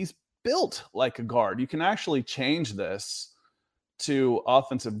built like a guard. You can actually change this to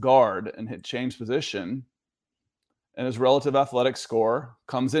offensive guard and hit change position. And his relative athletic score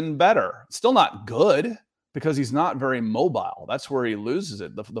comes in better. Still not good because he's not very mobile. That's where he loses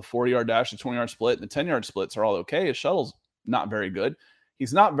it. The 40-yard dash, the 20-yard split, and the 10-yard splits are all okay. His shuttle's not very good.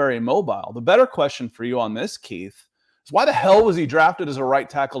 He's not very mobile. The better question for you on this, Keith, is why the hell was he drafted as a right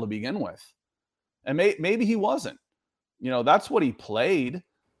tackle to begin with? And maybe he wasn't. That's what he played.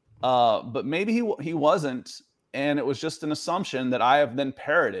 But maybe he wasn't, and it was just an assumption that I have then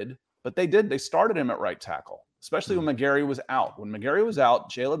parroted. But they did. They started him at right tackle, especially when McGarry was out. When McGarry was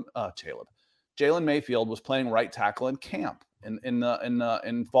out, Jalen Mayfield was playing right tackle in camp,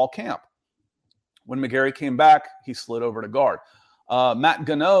 in fall camp. When McGarry came back, he slid over to guard. Matt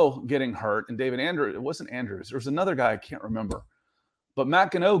Gano getting hurt and David Andrews. It wasn't Andrews. There was another guy I can't remember. But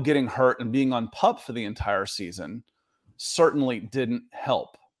Matt Gano getting hurt and being on PUP for the entire season certainly didn't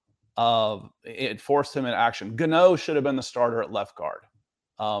help. It forced him in action. Gano should have been the starter at left guard,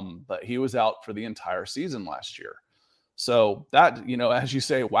 but he was out for the entire season last year. So that, as you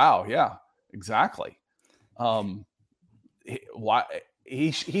say, wow, yeah, exactly.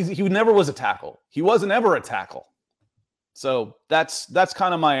 He never was a tackle. He wasn't ever a tackle. So that's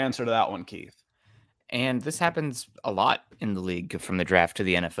kind of my answer to that one, Keith. And this happens a lot in the league from the draft to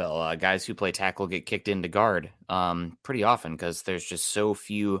the NFL. Guys who play tackle get kicked into guard pretty often because there's just so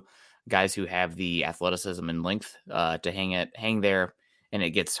few guys who have the athleticism and length to hang there, and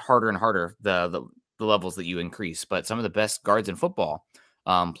it gets harder and harder the levels that you increase. But some of the best guards in football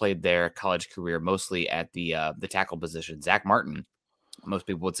played their college career mostly at the tackle position. Zach Martin, most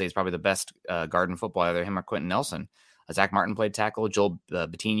people would say, is probably the best guard in football, either him or Quentin Nelson. Zach Martin played tackle. Joel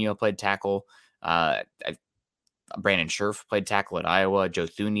Bitonio played tackle. Brandon Scherf played tackle at Iowa. Joe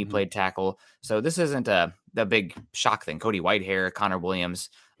Thuney played tackle. So this isn't a big shock thing. Cody Whitehair, Connor Williams.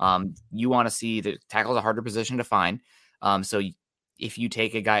 You want to see the tackle is a harder position to find. So if you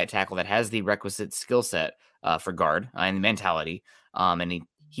take a guy at tackle that has the requisite skill set for guard and mentality, and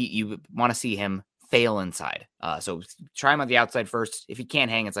you want to see him fail inside. So try him on the outside first. If he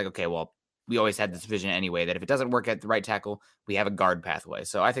can't hang, it's like, okay, well, we always had this vision anyway, that if it doesn't work at the right tackle, we have a guard pathway.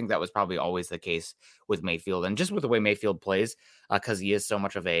 So I think that was probably always the case with Mayfield, and just with the way Mayfield plays, because he is so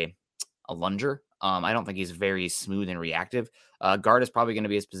much of a lunger. I don't think he's very smooth and reactive. Guard is probably going to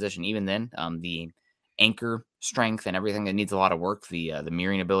be his position. Even then, the anchor strength and everything that needs a lot of work, the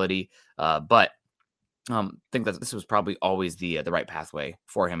mirroring ability. But I think that this was probably always the right pathway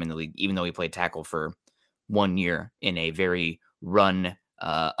for him in the league, even though he played tackle for 1 year in a very run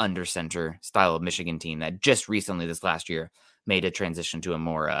under center style of Michigan team that just recently this last year made a transition to a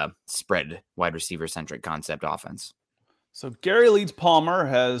more spread wide receiver centric concept offense. So Gary Leeds Palmer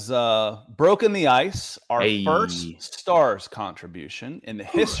has broken the ice, our first stars contribution in the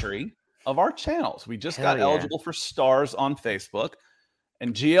history of our channels. We just got eligible for stars on Facebook,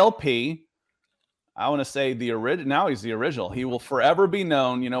 and GLP, I want to say now he's the original. He will forever be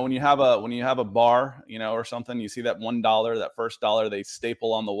known. When you have a bar, or something, you see that $1, that first dollar they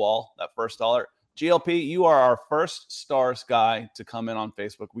staple on the wall, that first dollar. GLP, you are our first stars guy to come in on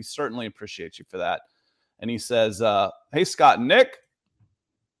Facebook. We certainly appreciate you for that. And he says, hey, Scott and Nick.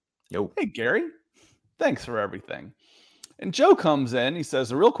 Yo. Hey, Gary. Thanks for everything. And Joe comes in. He says,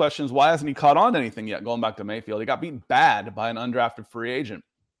 the real question is, why hasn't he caught on to anything yet? Going back to Mayfield, he got beat bad by an undrafted free agent.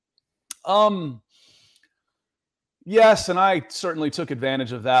 Yes, and I certainly took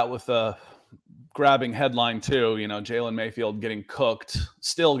advantage of that with a grabbing headline too. Jalen Mayfield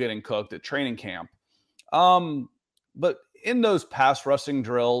still getting cooked at training camp. But in those pass rushing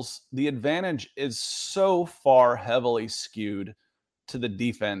drills, the advantage is so far heavily skewed to the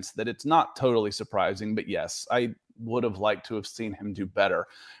defense that it's not totally surprising. But yes, I would have liked to have seen him do better.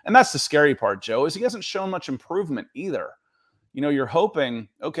 And that's the scary part, Joe, is he hasn't shown much improvement either. You're hoping,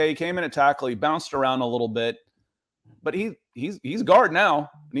 okay, he came in at tackle, he bounced around a little bit, but he's guard now.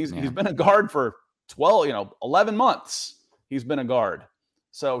 And he's been a guard for 11 months. He's been a guard.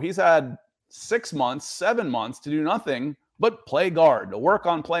 So he's had 6 months, 7 months to do nothing but play guard, to work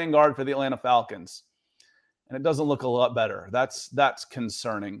on playing guard for the Atlanta Falcons. And it doesn't look a lot better. That's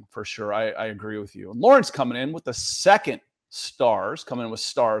concerning for sure. I agree with you. And Lawrence coming in with the second stars, coming in with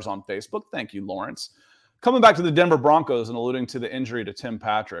stars on Facebook. Thank you, Lawrence. Coming back to the Denver Broncos and alluding to the injury to Tim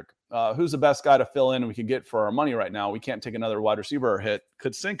Patrick. Who's the best guy to fill in we could get for our money right now? We can't take another wide receiver hit.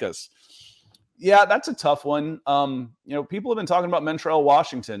 Could sink us. Yeah, that's a tough one. People have been talking about Montrell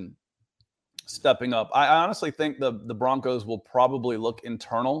Washington stepping up. I honestly think the Broncos will probably look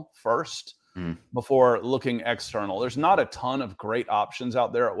internal first before looking external. There's not a ton of great options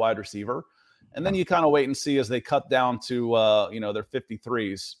out there at wide receiver. And then you kind of wait and see as they cut down to, their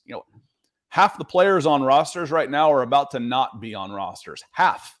 53s. Half the players on rosters right now are about to not be on rosters.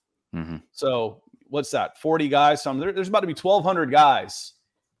 Half. Mm-hmm. So what's that? 40 guys. There's about to be 1,200 guys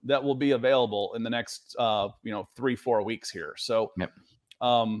that will be available in the next, 3-4 weeks here. So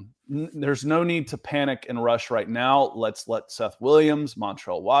there's no need to panic and rush right now. Let's let Seth Williams,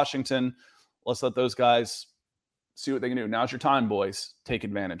 Montrell Washington, let's let those guys see what they can do. Now's your time, boys. Take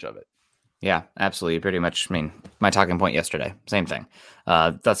advantage of it. Yeah, absolutely. Pretty much, my talking point yesterday, same thing.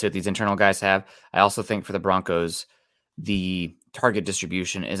 Let's see what these internal guys have. I also think for the Broncos, the target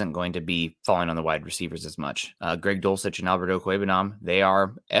distribution isn't going to be falling on the wide receivers as much. Greg Dulcich and Alberto Cuebanam, they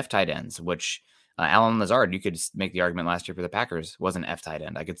are F tight ends, which Alan Lazard, you could make the argument last year for the Packers was an F tight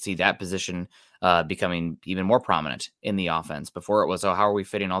end. I could see that position becoming even more prominent in the offense. Before it was, how are we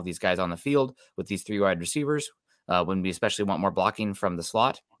fitting all these guys on the field with these 3 wide receivers when we especially want more blocking from the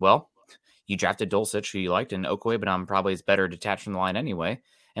slot? Well, you drafted Dulcich, who you liked, and Okwuegbunam probably is better detached from the line anyway.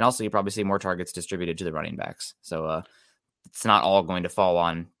 And also, you probably see more targets distributed to the running backs. So it's not all going to fall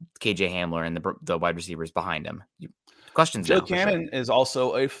on KJ Hamler and the wide receivers behind him. Questions Joe now. Cannon is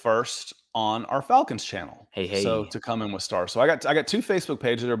also a first on our Falcons channel. Hey. So to come in with stars. So I got 2 Facebook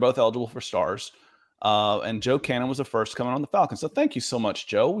pages that are both eligible for stars. And Joe Cannon was the first coming on the Falcons. So thank you so much,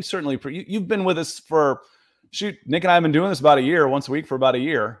 Joe. We certainly, you've been with us for, Nick and I have been doing this about a year, once a week for about a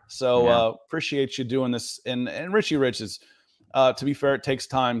year. So appreciate you doing this. And Richie Rich is, to be fair, it takes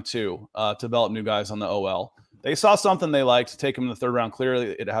time to develop new guys on the OL. They saw something they liked to take them in the 3rd round.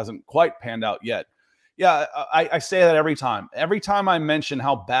 Clearly, it hasn't quite panned out yet. Yeah, I say that every time. Every time I mention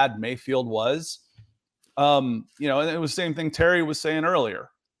how bad Mayfield was, and it was the same thing Terry was saying earlier,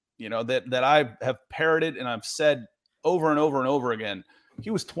 that I have parroted and I've said over and over and over again. He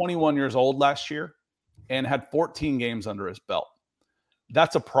was 21 years old last year and had 14 games under his belt.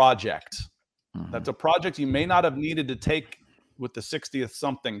 That's a project. Mm-hmm. That's a project you may not have needed to take with the 60th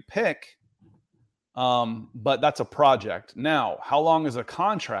something pick, but that's a project. Now, how long is a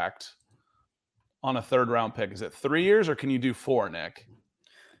contract on a 3rd round pick? Is it 3 years or can you do 4, Nick?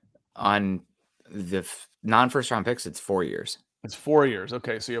 On the non-first round picks, it's 4 years. It's 4 years.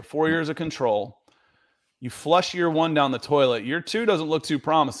 Okay, so you have 4 years of control. You flush year 1 down the toilet. Year 2 doesn't look too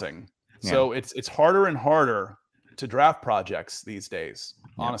promising. Yeah. So it's harder and harder to draft projects these days,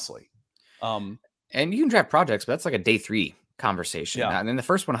 honestly. And you can draft projects, but that's like a day 3 conversation. Yeah. And then the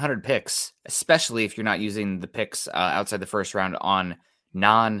first 100 picks, especially if you're not using the picks outside the first round on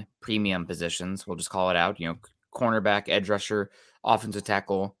non-premium positions, we'll just call it out, cornerback, edge rusher, offensive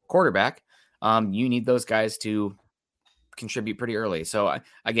tackle, quarterback, you need those guys to contribute pretty early. So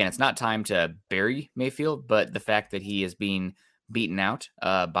again, it's not time to bury Mayfield, but the fact that he is being beaten out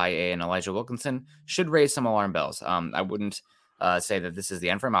by an Elijah Wilkinson should raise some alarm bells. I wouldn't say that this is the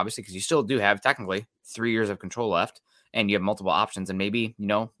end for him, obviously, because you still do have technically 3 years of control left and you have multiple options, and maybe,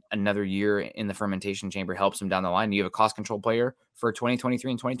 another year in the fermentation chamber helps him down the line. You have a cost control player for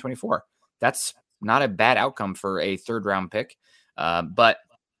 2023 and 2024. That's not a bad outcome for a 3rd round pick. But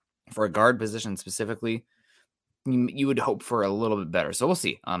for a guard position specifically, you would hope for a little bit better. So we'll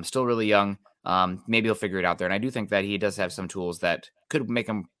see. Still really young. Maybe he'll figure it out there. And I do think that he does have some tools that could make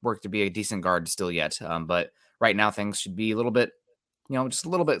him work to be a decent guard still yet. But right now things should be a little bit, just a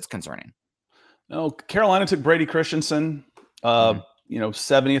little bit concerning. No, Carolina took Brady Christensen,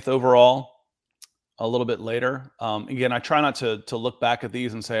 70th overall, a little bit later. Again, I try not to look back at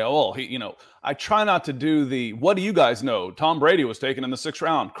these and say, I try not to do what do you guys know? Tom Brady was taken in the 6th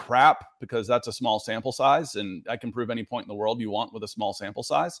round. Crap, because that's a small sample size, and I can prove any point in the world you want with a small sample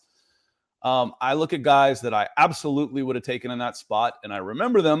size. I look at guys that I absolutely would have taken in that spot, and I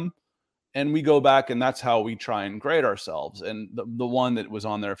remember them, and we go back, and that's how we try and grade ourselves. And the one that was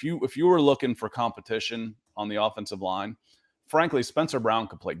on there, if you were looking for competition on the offensive line, frankly, Spencer Brown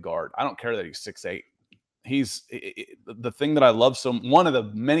could play guard. I don't care that he's 6'8". The thing that I love one of the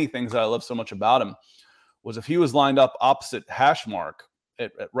many things that I love so much about him was if he was lined up opposite hash mark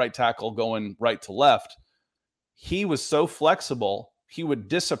at right tackle going right to left, he was so flexible, he would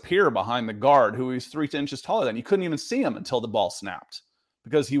disappear behind the guard who was 3 inches taller than. You couldn't even see him until the ball snapped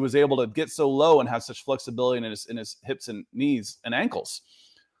because he was able to get so low and have such flexibility in his hips and knees and ankles.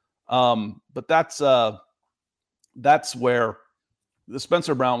 But that's where the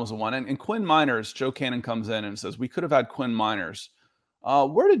Spencer Brown was the one. And Quinn Miners, Joe Cannon comes in and says, we could have had Quinn Miners.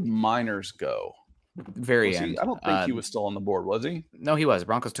 Where did Miners go? Very end. I don't think he was still on the board, was he? No, he was.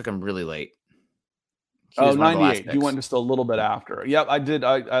 Broncos took him really late. 98. He went just a little bit after. Yep, I did.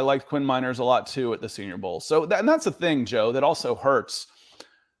 I liked Quinn Miners a lot too at the Senior Bowl. So and that's the thing, Joe, that also hurts.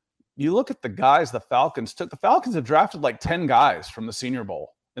 You look at the guys the Falcons took. The Falcons have drafted like 10 guys from the Senior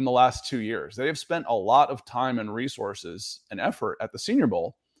Bowl in the last 2 years. They have spent a lot of time and resources and effort at the Senior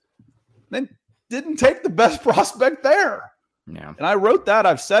Bowl. They didn't take the best prospect there. Yeah. And I wrote that.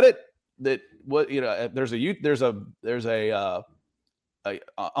 I've said it. That there's a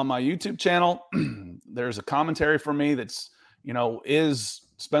on my YouTube channel, there's a commentary for me that's, is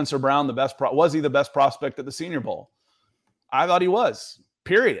Spencer Brown the best? Was he the best prospect at the Senior Bowl? I thought he was.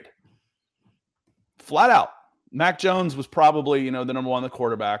 Period. Flat out. Mac Jones was probably, the number one, the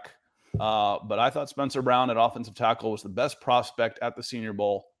quarterback. But I thought Spencer Brown at offensive tackle was the best prospect at the Senior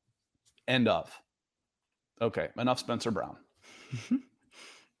Bowl. End of. Okay, enough Spencer Brown.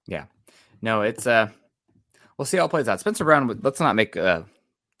 Yeah. No, it's we'll see how it plays out. Spencer Brown, let's not make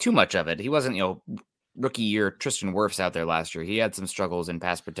too much of it. He wasn't, rookie year Tristan Wirfs out there last year. He had some struggles in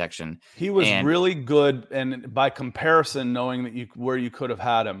pass protection. He was really good, and by comparison, knowing that where you could have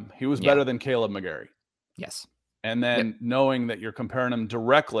had him, he was better than Caleb McGarry. Yes. And then knowing that you're comparing him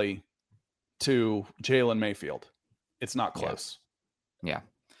directly to Jalen Mayfield, it's not close. Yeah.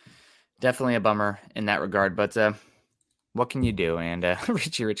 Definitely a bummer in that regard, but what can you do? And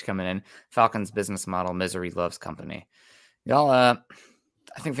Richie Rich coming in, Falcons business model, misery loves company. Y'all, I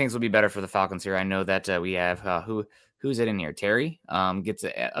think things will be better for the Falcons here. I know that we have who's it in here? Terry gets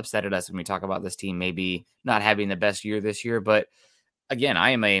upset at us when we talk about this team maybe not having the best year this year, but again, I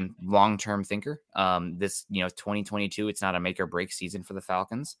am a long-term thinker. This 2022, it's not a make or break season for the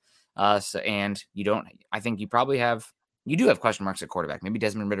Falcons. I think you do have question marks at quarterback. Maybe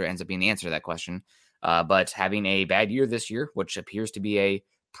Desmond Ridder ends up being the answer to that question. But having a bad year this year, which appears to be a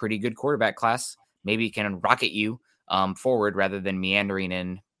pretty good quarterback class, maybe can rocket you forward rather than meandering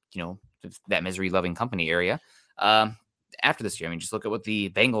in, that misery-loving company area. After this year, I mean, just look at what the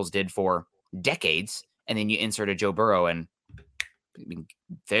Bengals did for decades, and then you insert a Joe Burrow, and I mean,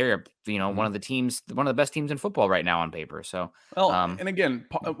 they're one of the best teams in football right now on paper. So, and again,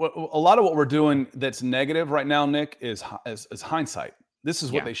 a lot of what we're doing that's negative right now, Nick, is hindsight. This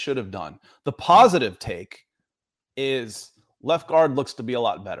is what they should have done. The positive take is left guard looks to be a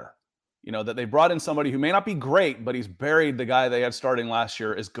lot better. That they brought in somebody who may not be great, but he's buried the guy they had starting last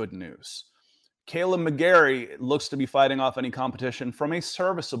year is good news. Caleb McGarry looks to be fighting off any competition from a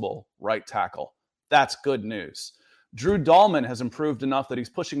serviceable right tackle. That's good news. Drew Dahlman has improved enough that he's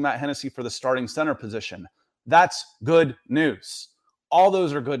pushing Matt Hennessy for the starting center position. That's good news. All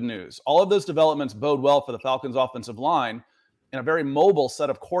those are good news. All of those developments bode well for the Falcons offensive line and a very mobile set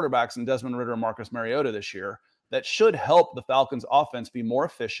of quarterbacks in Desmond Ridder and Marcus Mariota this year that should help the Falcons offense be more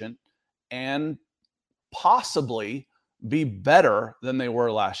efficient and possibly be better than they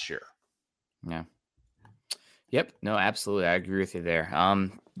were last year. Yeah. Yep. No, absolutely. I agree with you there.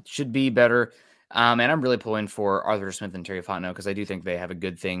 Should be better. And I'm really pulling for Arthur Smith and Terry Fontenot because I do think they have a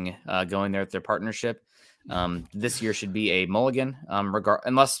good thing going there with their partnership. This year should be a mulligan,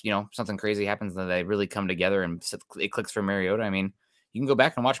 unless something crazy happens and they really come together and it clicks for Mariota. I mean, you can go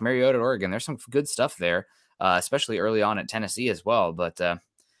back and watch Mariota at Oregon. There's some good stuff there, especially early on at Tennessee as well. But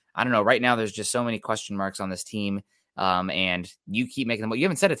I don't know. Right now, there's just so many question marks on this team, and you keep making them. You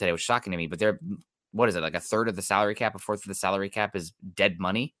haven't said it today, which is shocking to me. But they're what is it, like a third of the salary cap, a fourth of the salary cap is dead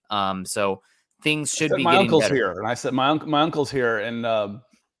money. So things should be. My getting uncle's better. here, and I said my uncle's here, and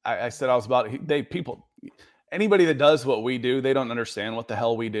I said I was about anybody that does what we do, they don't understand what the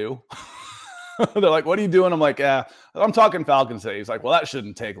hell we do. They're like, "What are you doing?" I'm like, I'm talking Falcons today." He's like, "Well, that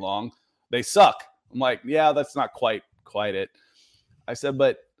shouldn't take long. They suck." I'm like, "Yeah, that's not quite it." I said,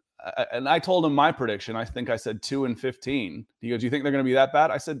 "But," and I told him my prediction. I think I said 2-15. He goes, "You think they're going to be that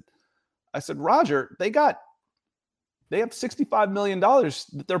bad?" I said, "Roger, they have $65 million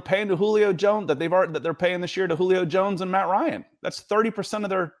that they're paying to Julio Jones that they're paying this year to Julio Jones and Matt Ryan. That's 30% of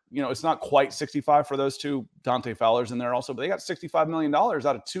their, it's not quite 65 for those two. Dante Fowler's in there also, but they got $65 million out of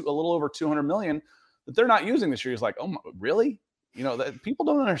a little over $200 million that they're not using this year." He's like, "Oh, really?" That people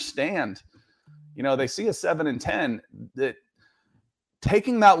don't understand. They see a 7-10 that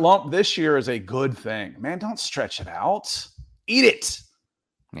taking that lump this year is a good thing. Man, don't stretch it out. Eat it.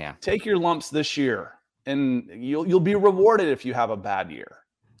 Yeah. Take your lumps this year. And you'll be rewarded if you have a bad year.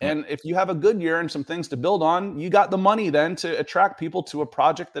 And if you have a good year and some things to build on, you got the money then to attract people to a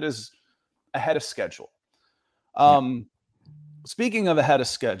project that is ahead of schedule. Speaking of ahead of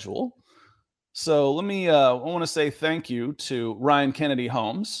schedule, so let me, I want to say thank you to Ryan Kennedy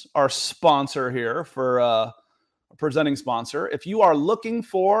Homes, our sponsor here for presenting sponsor. If you are looking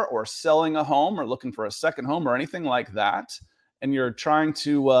for or selling a home or looking for a second home or anything like that, and you're trying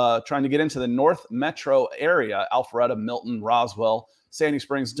to get into the North Metro area, Alpharetta, Milton, Roswell, Sandy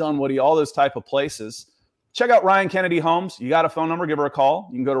Springs, Dunwoody, all those type of places, check out Ryan Kennedy Homes. You got a phone number, give her a call.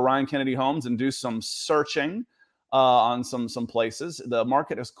 You can go to Ryan Kennedy Homes and do some searching on some places. The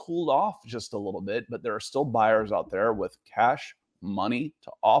market has cooled off just a little bit, but there are still buyers out there with cash money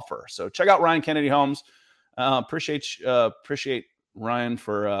to offer. So check out Ryan Kennedy Homes. Appreciate Ryan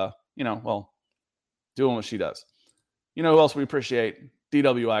for doing what she does. Who else we appreciate?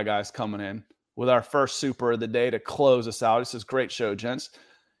 DWI guys coming in with our first super of the day to close us out. This is a great show, gents.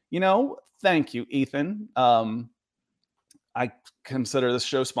 Thank you, Ethan. I consider this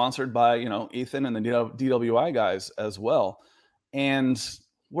show sponsored by, Ethan and the DWI guys as well. And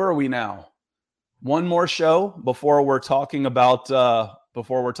where are we now? One more show before we're talking about preseason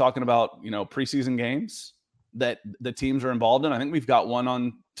games that the teams are involved in. I think we've got one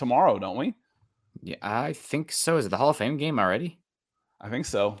on tomorrow, don't we? Yeah, I think so. Is it the Hall of Fame game already? I think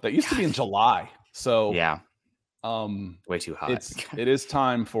so. That used to be in July. So yeah, way too hot. It is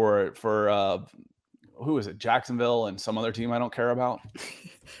time for who is it? Jacksonville and some other team I don't care about.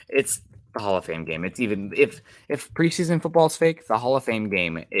 It's the Hall of Fame game. It's even if preseason football is fake, the Hall of Fame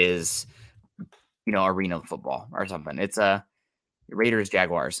game is, arena football or something. It's Raiders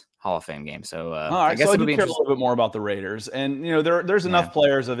Jaguars Hall of Fame game. So I guess I do care a little bit more about the Raiders, and there's enough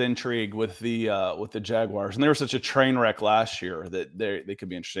players of intrigue with the Jaguars, and they were such a train wreck last year that they could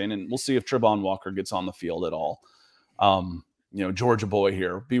be interesting, and we'll see if Trevon Walker gets on the field at all. Georgia boy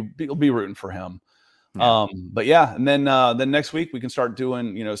here, be rooting for him. Yeah. But yeah, and then next week we can start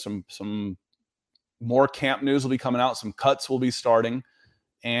doing some more camp news will be coming out, some cuts will be starting.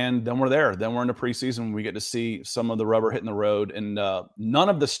 And then we're there. Then we're in the preseason. We get to see some of the rubber hitting the road. And none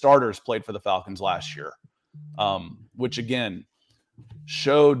of the starters played for the Falcons last year, which, again,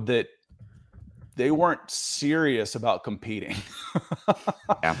 showed that they weren't serious about competing.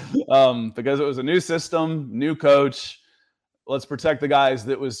 Because it was a new system, new coach. Let's protect the guys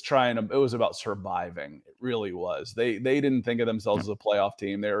that was it was about surviving. It really was. They didn't think of themselves as a playoff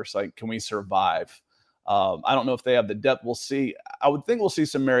team. They were just like, can we survive? I don't know if they have the depth. We'll see. I would think we'll see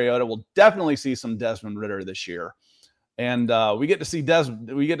some Mariota. We'll definitely see some Desmond Ridder this year. And we get to see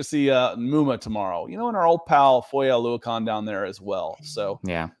Muma tomorrow. And our old pal Foya Luakan down there as well. So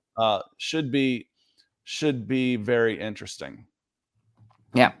should be very interesting.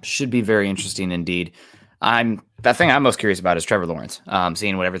 Yeah, should be very interesting indeed. The thing I'm most curious about is Trevor Lawrence,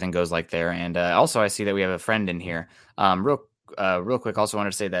 seeing what everything goes like there. And also I see that we have a friend in here. Real quick, also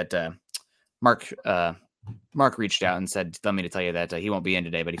wanted to say that Mark reached out and said, tell me to tell you that he won't be in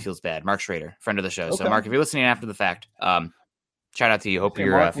today, but he feels bad. Mark Schrader, friend of the show. Okay. So Mark, if you're listening after the fact, shout out to you. Hope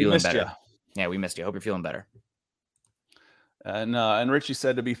you're feeling better. Yeah, we missed you. Hope you're feeling better. And Richie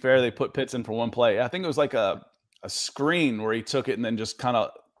said, to be fair, they put Pitts in for one play. I think it was like a screen where he took it and then just kind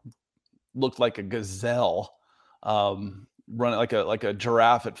of looked like a gazelle, running like a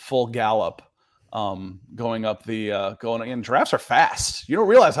giraffe at full gallop. Going up and giraffes are fast. You don't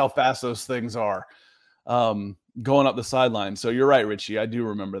realize how fast those things are, going up the sideline. So you're right, Richie. I do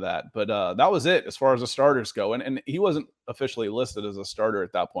remember that, but that was it as far as the starters go. And he wasn't officially listed as a starter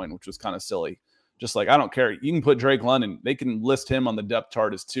at that point, which was kind of silly. Just like, I don't care. You can put Drake London. They can list him on the depth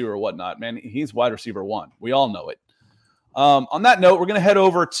chart as 2 or whatnot, man. He's wide receiver 1. We all know it. On that note, we're going to head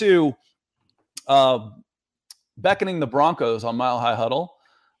over to, beckoning the Broncos on Mile High Huddle.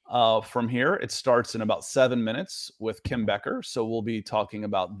 From here, it starts in about 7 minutes with Kim Becker. So we'll be talking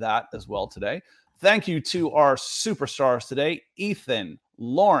about that as well today. Thank you to our superstars today, Ethan,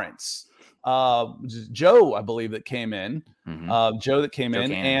 Lawrence, Joe, I believe, that came in, Joe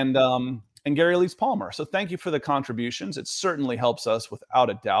Cannon. And Gary Lees Palmer. So thank you for the contributions. It certainly helps us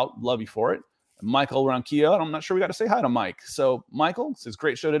without a doubt. Love you for it. Michael Ronquillo, and I'm not sure we got to say hi to Mike. So Michael, it's a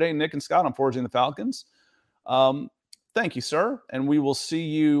great show today. Nick and Scott on Forging the Falcons. Thank you, sir. And we will see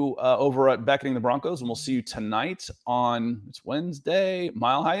you over at Beckoning the Broncos, and we'll see you tonight on, it's Wednesday,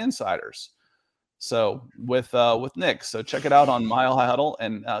 Mile High Insiders. So with Nick. So check it out on Mile High Huddle.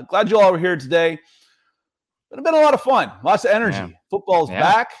 And glad you all were here today. It's been a lot of fun. Lots of energy. Yeah. Football's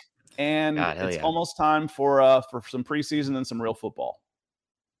back, and it's almost time for some preseason and some real football.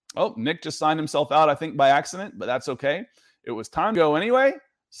 Oh, Nick just signed himself out, I think, by accident, but that's okay. It was time to go anyway.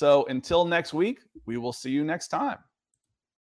 So until next week, we will see you next time.